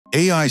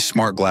AI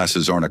smart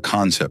glasses aren't a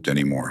concept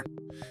anymore.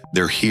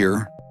 They're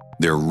here,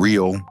 they're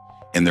real,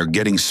 and they're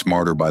getting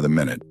smarter by the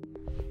minute.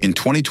 In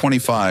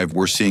 2025,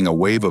 we're seeing a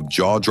wave of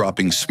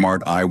jaw-dropping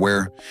smart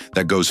eyewear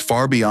that goes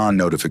far beyond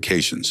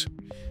notifications.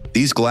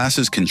 These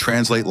glasses can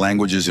translate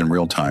languages in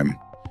real time,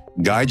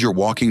 guide your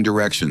walking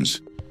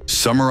directions,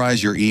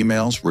 summarize your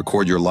emails,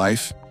 record your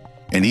life,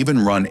 and even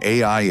run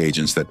AI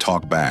agents that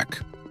talk back,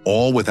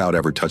 all without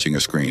ever touching a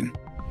screen.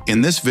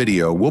 In this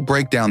video, we'll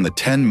break down the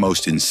 10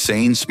 most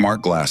insane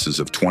smart glasses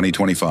of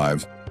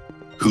 2025,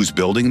 who's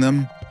building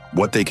them,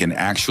 what they can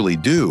actually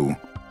do,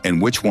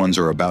 and which ones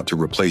are about to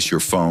replace your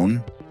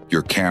phone,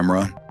 your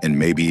camera, and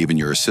maybe even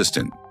your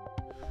assistant.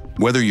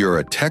 Whether you're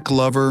a tech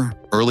lover,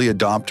 early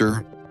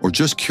adopter, or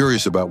just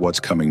curious about what's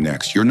coming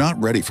next, you're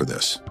not ready for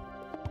this.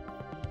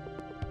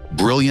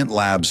 Brilliant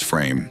Labs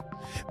Frame,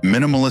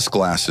 minimalist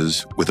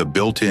glasses with a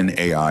built-in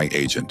AI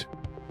agent.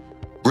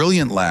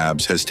 Brilliant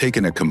Labs has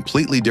taken a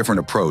completely different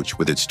approach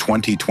with its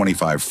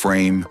 2025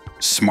 Frame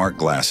smart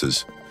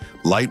glasses,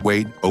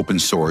 lightweight, open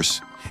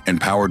source,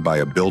 and powered by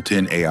a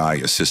built-in AI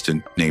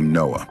assistant named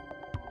Noah.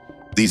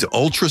 These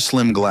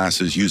ultra-slim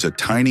glasses use a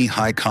tiny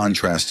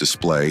high-contrast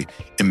display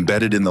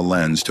embedded in the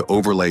lens to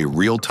overlay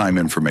real-time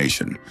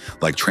information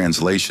like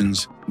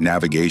translations,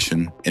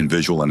 navigation, and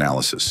visual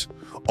analysis,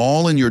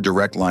 all in your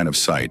direct line of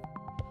sight.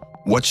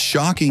 What's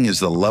shocking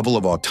is the level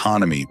of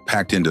autonomy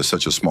packed into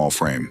such a small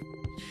frame.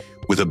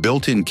 With a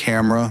built-in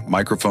camera,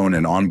 microphone,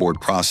 and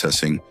onboard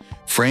processing,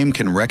 Frame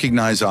can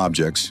recognize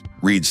objects,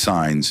 read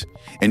signs,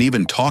 and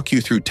even talk you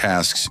through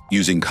tasks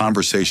using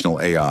conversational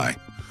AI,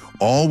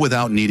 all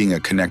without needing a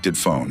connected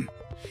phone.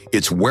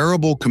 It's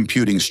wearable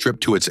computing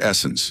stripped to its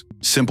essence,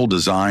 simple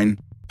design,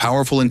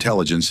 powerful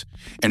intelligence,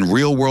 and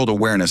real-world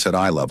awareness at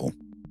eye level.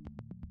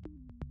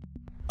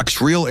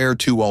 XREAL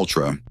Air2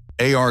 Ultra,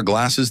 AR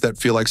glasses that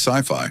feel like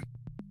sci-fi.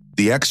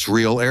 The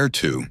XREAL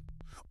Air2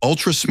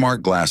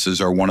 ultra-smart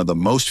glasses are one of the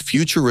most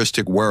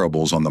futuristic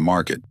wearables on the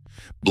market,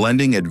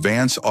 blending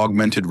advanced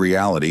augmented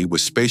reality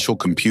with spatial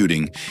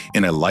computing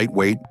in a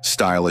lightweight,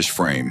 stylish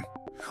frame.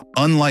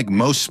 Unlike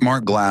most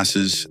smart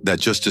glasses that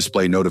just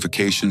display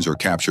notifications or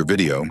capture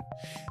video,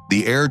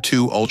 the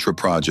Air2 Ultra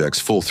projects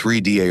full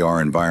 3D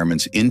AR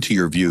environments into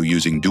your view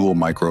using dual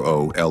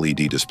micro-O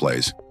LED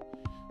displays.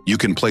 You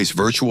can place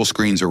virtual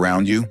screens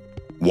around you,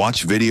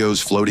 watch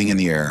videos floating in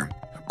the air,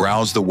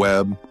 browse the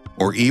web,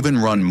 or even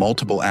run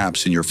multiple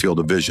apps in your field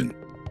of vision.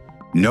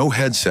 No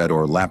headset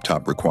or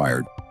laptop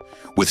required.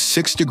 With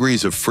 6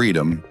 degrees of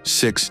freedom,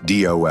 6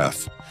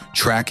 DOF,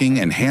 tracking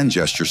and hand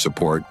gesture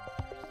support,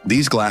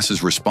 these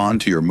glasses respond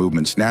to your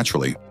movements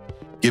naturally,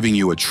 giving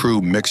you a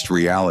true mixed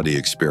reality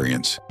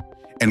experience.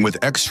 And with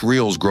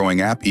XREAL's growing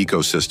app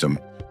ecosystem,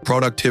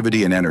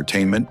 productivity and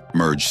entertainment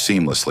merge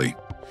seamlessly.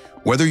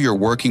 Whether you're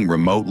working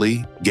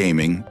remotely,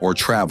 gaming, or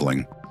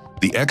traveling,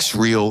 the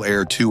XREAL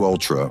Air2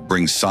 Ultra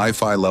brings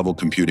sci-fi level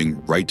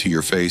computing right to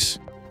your face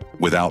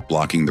without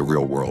blocking the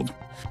real world.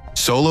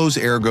 Solo's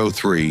Airgo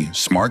 3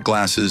 smart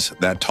glasses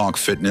that talk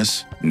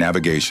fitness,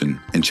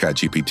 navigation, and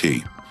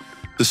ChatGPT.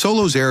 The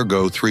Solo's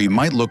Airgo 3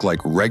 might look like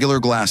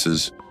regular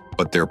glasses,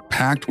 but they're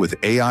packed with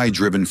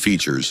AI-driven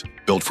features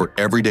built for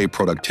everyday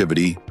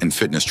productivity and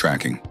fitness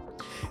tracking.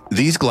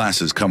 These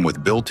glasses come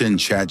with built-in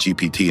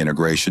ChatGPT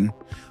integration,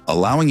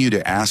 allowing you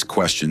to ask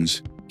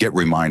questions, get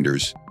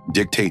reminders,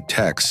 dictate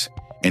texts,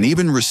 and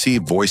even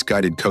receive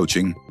voice-guided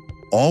coaching,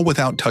 all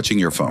without touching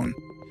your phone.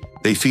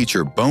 They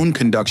feature bone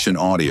conduction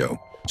audio,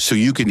 so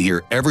you can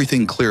hear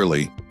everything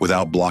clearly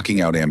without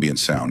blocking out ambient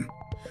sound.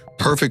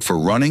 Perfect for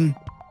running,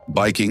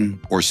 biking,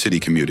 or city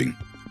commuting.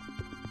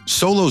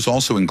 Solos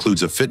also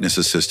includes a fitness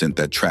assistant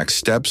that tracks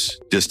steps,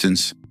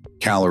 distance,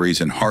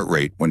 calories, and heart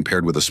rate when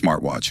paired with a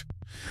smartwatch.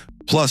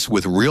 Plus,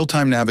 with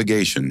real-time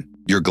navigation,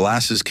 your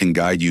glasses can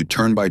guide you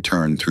turn by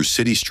turn through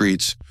city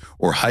streets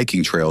or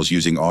hiking trails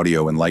using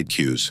audio and light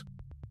cues.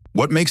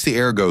 What makes the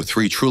Airgo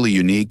 3 truly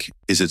unique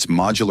is its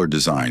modular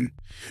design.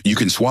 You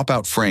can swap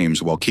out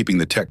frames while keeping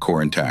the tech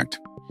core intact.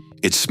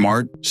 It's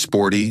smart,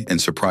 sporty, and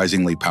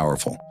surprisingly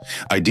powerful,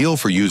 ideal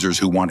for users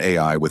who want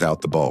AI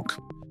without the bulk.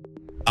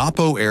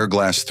 Oppo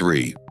Airglass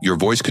 3, your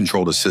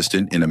voice-controlled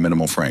assistant in a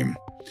minimal frame.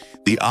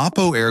 The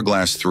Oppo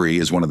Airglass 3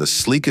 is one of the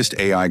sleekest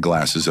AI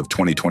glasses of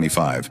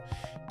 2025,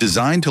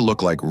 designed to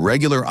look like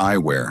regular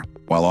eyewear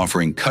while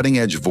offering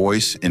cutting-edge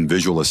voice and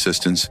visual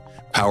assistance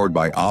powered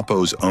by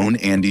Oppo's own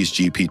Andes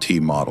GPT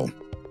model.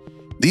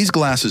 These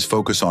glasses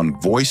focus on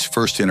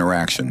voice-first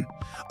interaction,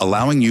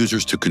 allowing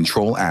users to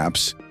control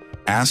apps,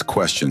 ask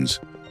questions,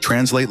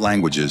 translate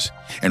languages,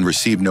 and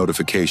receive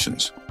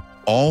notifications,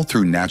 all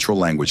through natural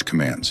language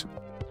commands.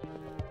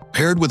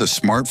 Paired with a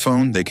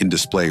smartphone, they can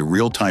display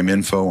real-time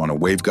info on a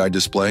waveguide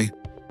display,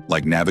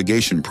 like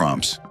navigation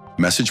prompts,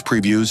 message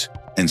previews,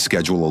 and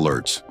schedule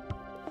alerts.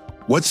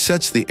 What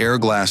sets the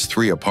Airglass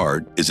 3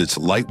 apart is its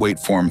lightweight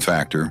form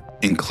factor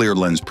and clear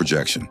lens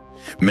projection,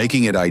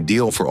 making it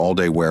ideal for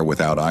all-day wear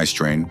without eye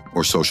strain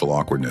or social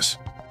awkwardness.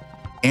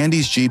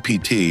 Andes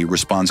GPT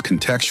responds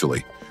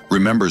contextually,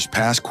 remembers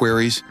past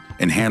queries,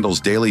 and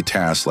handles daily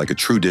tasks like a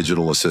true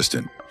digital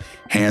assistant,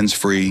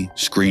 hands-free,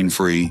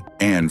 screen-free,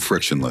 and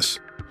frictionless.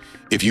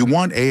 If you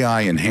want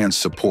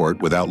AI-enhanced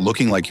support without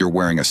looking like you're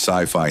wearing a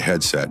sci-fi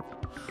headset,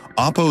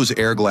 Oppo's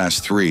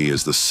Airglass 3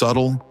 is the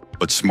subtle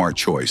but smart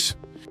choice.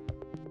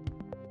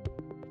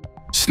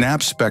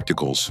 Snap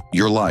Spectacles,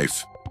 your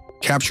life,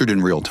 captured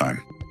in real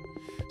time.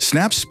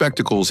 Snap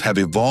Spectacles have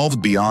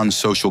evolved beyond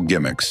social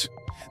gimmicks.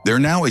 They're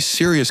now a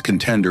serious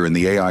contender in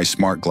the AI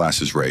smart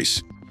glasses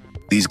race.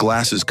 These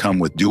glasses come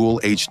with dual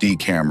HD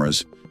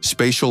cameras,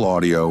 spatial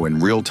audio,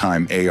 and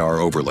real-time AR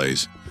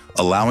overlays,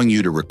 allowing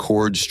you to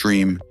record,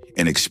 stream,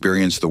 and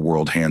experience the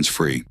world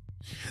hands-free.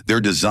 They're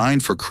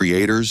designed for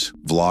creators,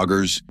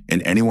 vloggers,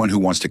 and anyone who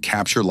wants to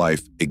capture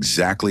life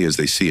exactly as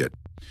they see it.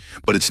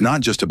 But it's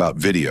not just about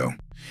video.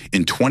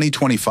 In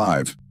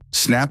 2025,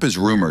 Snap is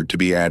rumored to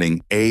be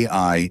adding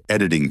AI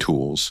editing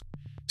tools,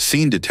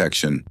 scene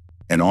detection,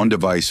 and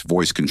on-device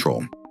voice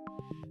control.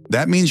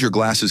 That means your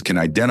glasses can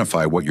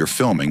identify what you're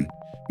filming,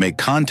 make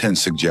content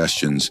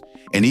suggestions,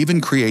 and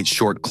even create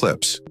short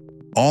clips,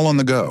 all on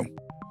the go.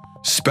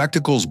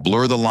 Spectacles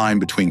blur the line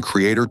between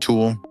creator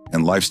tool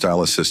and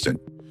lifestyle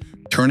assistant,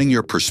 turning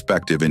your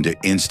perspective into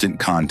instant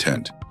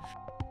content.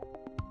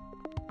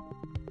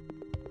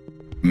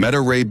 Meta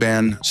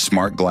Ray-Ban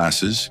smart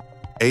glasses,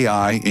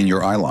 AI in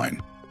your eyeline.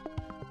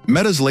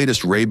 Meta's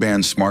latest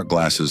Ray-Ban smart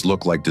glasses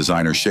look like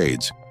designer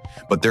shades,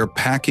 but they're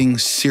packing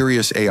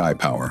serious AI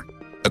power.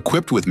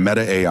 Equipped with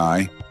Meta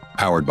AI,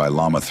 powered by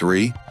Llama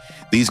 3,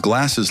 these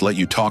glasses let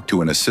you talk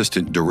to an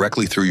assistant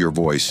directly through your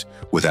voice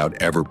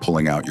without ever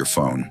pulling out your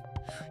phone.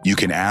 You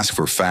can ask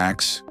for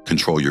facts,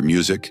 control your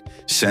music,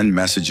 send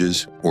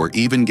messages, or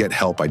even get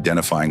help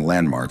identifying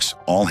landmarks,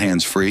 all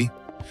hands-free.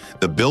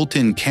 The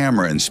built-in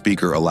camera and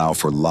speaker allow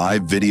for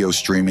live video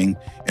streaming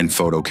and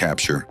photo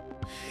capture.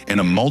 And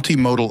a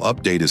multimodal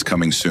update is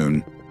coming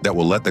soon that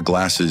will let the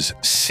glasses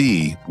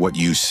see what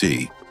you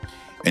see,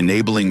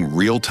 enabling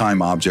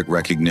real-time object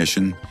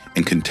recognition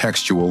and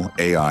contextual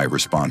AI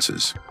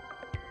responses.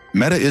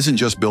 Meta isn't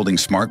just building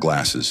smart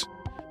glasses.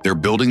 They're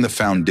building the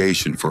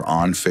foundation for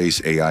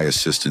on-face AI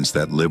assistants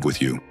that live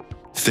with you,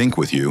 think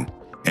with you,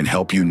 and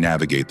help you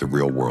navigate the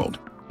real world.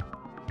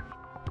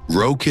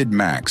 Rokit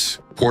Max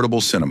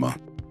Portable Cinema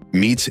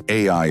meets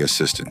AI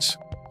assistants.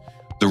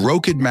 The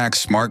Rokit Max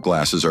smart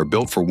glasses are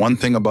built for one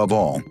thing above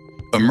all: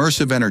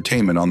 immersive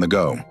entertainment on the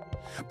go.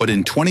 But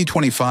in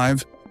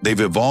 2025, they've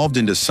evolved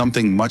into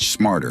something much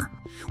smarter,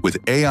 with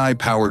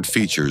AI-powered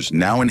features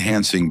now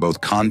enhancing both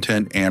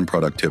content and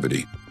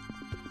productivity.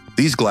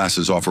 These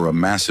glasses offer a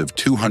massive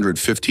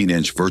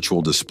 215-inch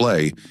virtual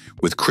display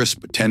with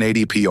crisp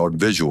 1080p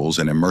visuals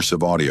and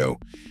immersive audio,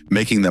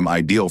 making them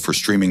ideal for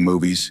streaming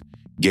movies,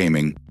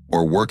 gaming,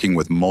 or working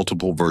with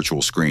multiple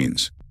virtual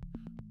screens.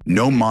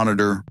 No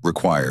monitor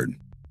required.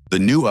 The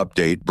new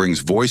update brings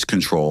voice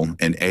control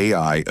and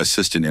AI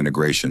assistant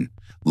integration,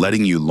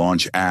 letting you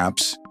launch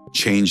apps,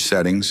 change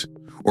settings,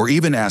 or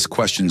even ask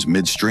questions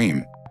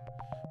midstream.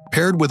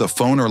 Paired with a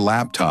phone or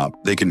laptop,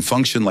 they can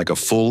function like a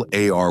full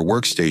AR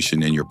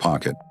workstation in your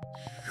pocket.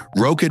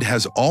 Rokit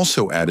has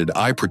also added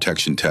eye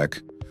protection tech,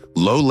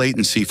 low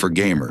latency for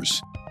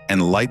gamers,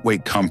 and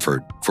lightweight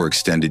comfort for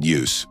extended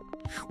use.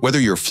 Whether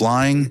you're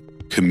flying,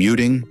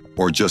 commuting,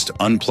 or just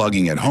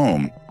unplugging at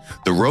home,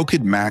 the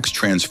Rokit Max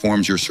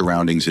transforms your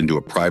surroundings into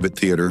a private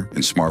theater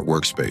and smart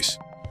workspace.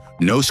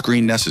 No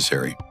screen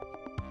necessary.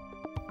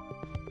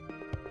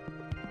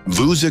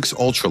 Vuzix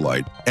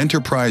Ultralite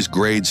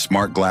enterprise-grade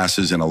smart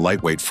glasses in a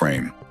lightweight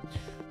frame.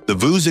 The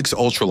Vuzix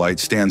Ultralite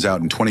stands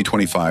out in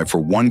 2025 for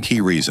one key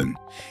reason.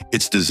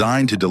 It's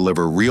designed to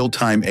deliver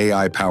real-time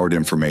AI-powered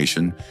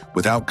information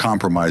without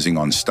compromising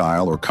on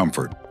style or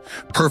comfort.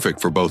 Perfect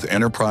for both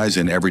enterprise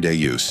and everyday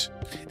use.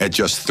 At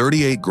just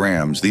 38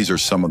 grams, these are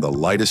some of the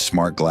lightest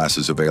smart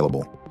glasses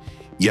available.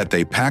 Yet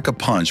they pack a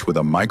punch with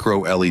a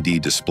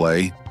micro-LED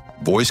display,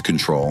 voice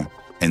control,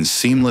 and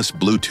seamless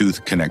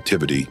Bluetooth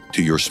connectivity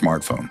to your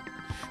smartphone.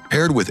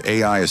 Paired with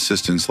AI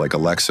assistants like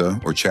Alexa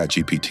or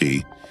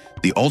ChatGPT,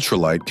 the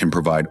Ultralite can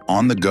provide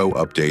on-the-go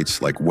updates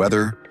like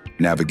weather,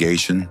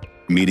 navigation,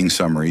 meeting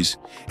summaries,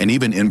 and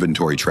even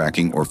inventory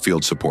tracking or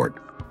field support,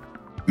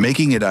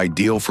 making it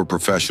ideal for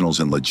professionals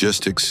in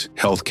logistics,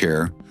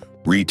 healthcare,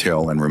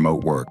 retail, and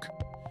remote work.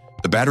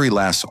 The battery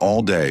lasts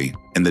all day,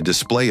 and the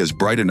display is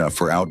bright enough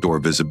for outdoor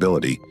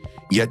visibility,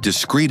 yet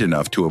discreet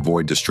enough to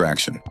avoid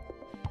distraction.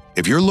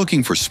 If you're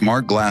looking for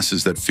smart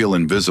glasses that feel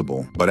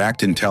invisible but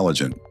act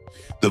intelligent,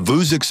 the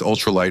Vuzix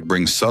Ultralite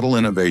brings subtle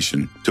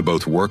innovation to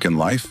both work and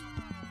life.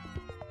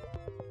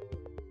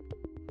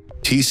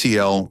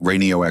 TCL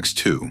RayNeo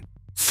X2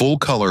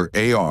 full-color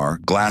AR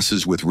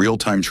glasses with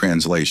real-time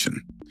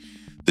translation.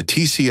 The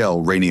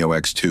TCL RayNeo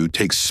X2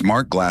 takes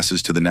smart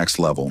glasses to the next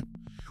level,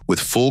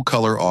 with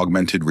full-color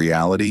augmented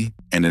reality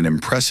and an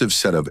impressive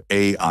set of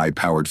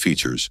AI-powered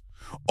features,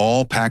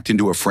 all packed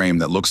into a frame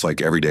that looks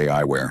like everyday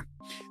eyewear.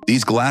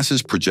 These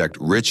glasses project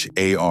rich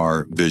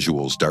AR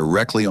visuals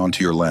directly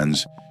onto your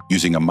lens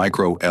using a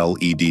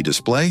micro-LED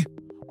display,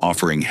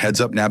 offering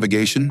heads-up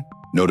navigation,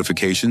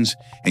 notifications,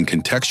 and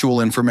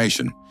contextual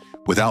information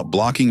without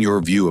blocking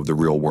your view of the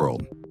real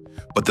world.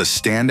 But the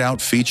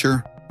standout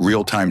feature?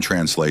 Real-time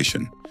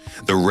translation.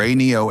 The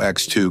RayNeo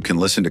X2 can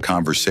listen to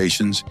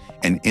conversations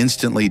and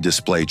instantly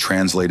display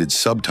translated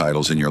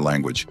subtitles in your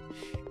language.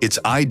 It's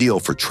ideal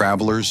for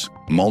travelers,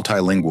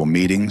 multilingual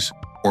meetings,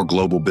 or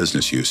global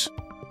business use.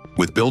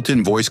 With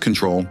built-in voice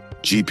control,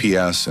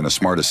 GPS, and a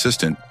smart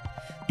assistant,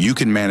 you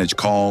can manage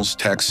calls,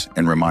 texts,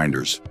 and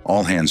reminders,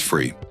 all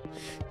hands-free.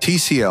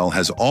 TCL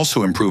has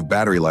also improved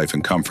battery life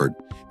and comfort,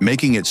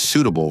 making it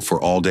suitable for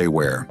all-day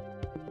wear.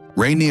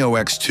 RayNeo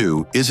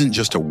X2 isn't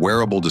just a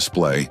wearable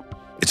display,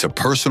 it's a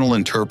personal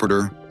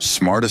interpreter,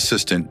 smart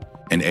assistant,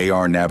 and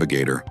AR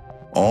navigator,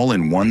 all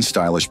in one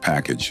stylish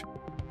package.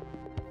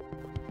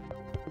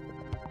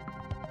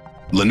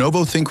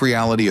 Lenovo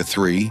ThinkReality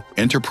A3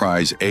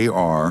 Enterprise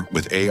AR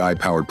with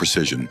AI-powered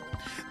precision.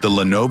 The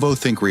Lenovo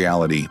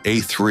ThinkReality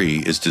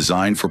A3 is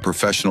designed for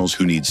professionals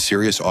who need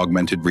serious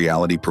augmented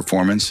reality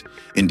performance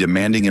in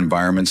demanding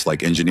environments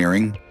like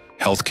engineering,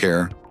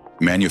 healthcare,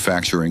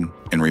 manufacturing,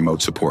 and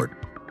remote support.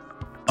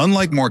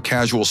 Unlike more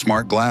casual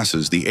smart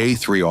glasses, the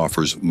A3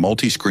 offers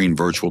multi-screen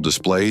virtual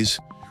displays,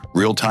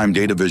 real-time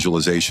data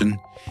visualization,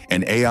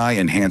 and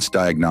AI-enhanced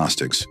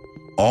diagnostics,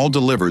 all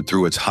delivered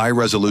through its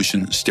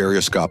high-resolution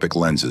stereoscopic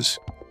lenses.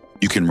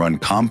 You can run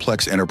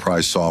complex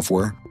enterprise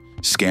software,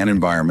 scan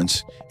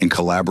environments, and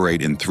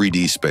collaborate in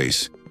 3D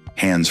space,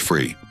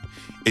 hands-free.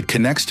 It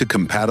connects to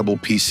compatible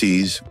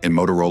PCs and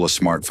Motorola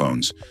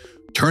smartphones,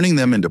 turning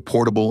them into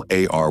portable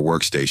AR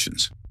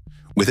workstations.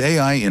 With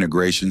AI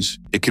integrations,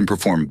 it can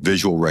perform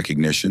visual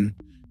recognition,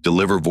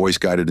 deliver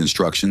voice-guided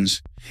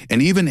instructions,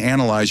 and even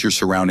analyze your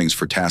surroundings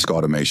for task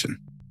automation.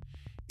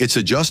 Its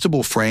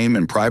adjustable frame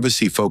and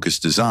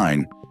privacy-focused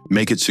design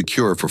make it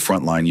secure for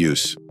frontline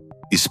use,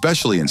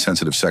 especially in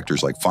sensitive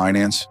sectors like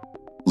finance,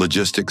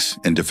 logistics,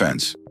 and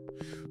defense.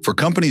 For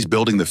companies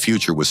building the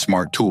future with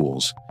smart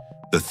tools,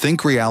 the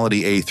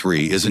ThinkReality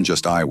A3 isn't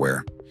just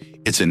eyewear.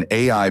 It's an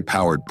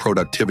AI-powered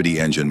productivity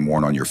engine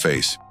worn on your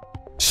face.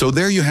 So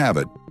there you have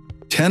it,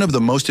 10 of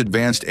the most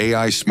advanced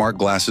AI smart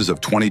glasses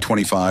of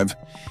 2025,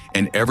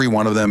 and every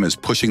one of them is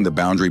pushing the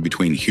boundary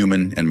between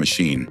human and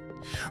machine.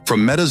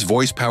 From Meta's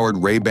voice-powered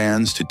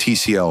Raybans to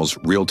TCL's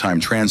real-time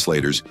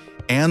translators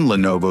and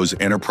Lenovo's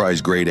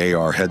enterprise-grade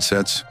AR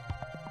headsets,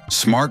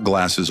 smart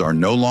glasses are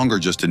no longer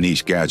just a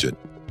niche gadget.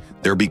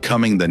 They're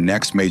becoming the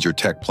next major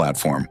tech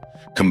platform,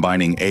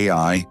 combining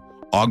AI,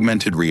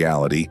 augmented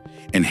reality,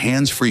 and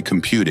hands-free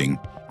computing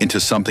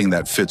into something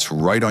that fits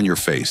right on your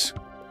face.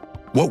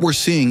 What we're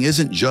seeing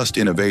isn't just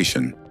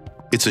innovation,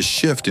 it's a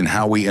shift in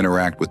how we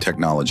interact with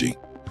technology.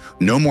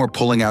 No more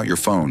pulling out your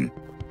phone,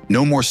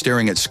 no more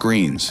staring at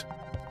screens.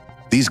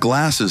 These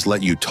glasses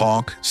let you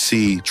talk,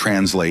 see,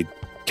 translate,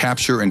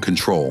 capture, and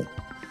control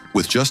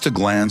with just a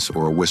glance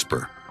or a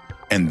whisper.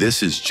 And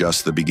this is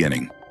just the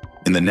beginning.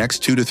 In the next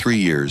 2 to 3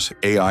 years,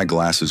 AI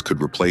glasses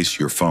could replace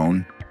your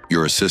phone,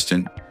 your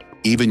assistant,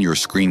 even your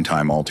screen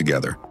time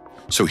altogether.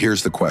 So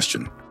here's the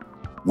question.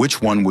 Which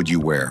one would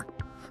you wear?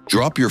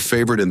 Drop your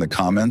favorite in the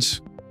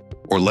comments,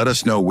 or let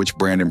us know which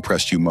brand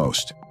impressed you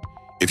most.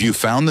 If you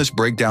found this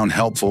breakdown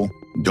helpful,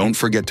 don't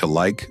forget to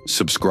like,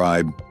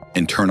 subscribe,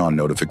 and turn on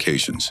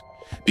notifications,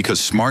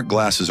 because smart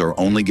glasses are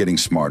only getting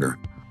smarter,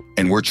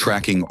 and we're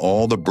tracking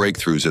all the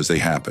breakthroughs as they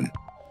happen.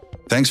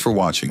 Thanks for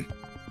watching.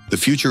 The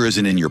future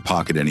isn't in your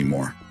pocket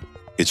anymore.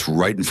 It's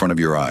right in front of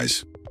your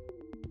eyes.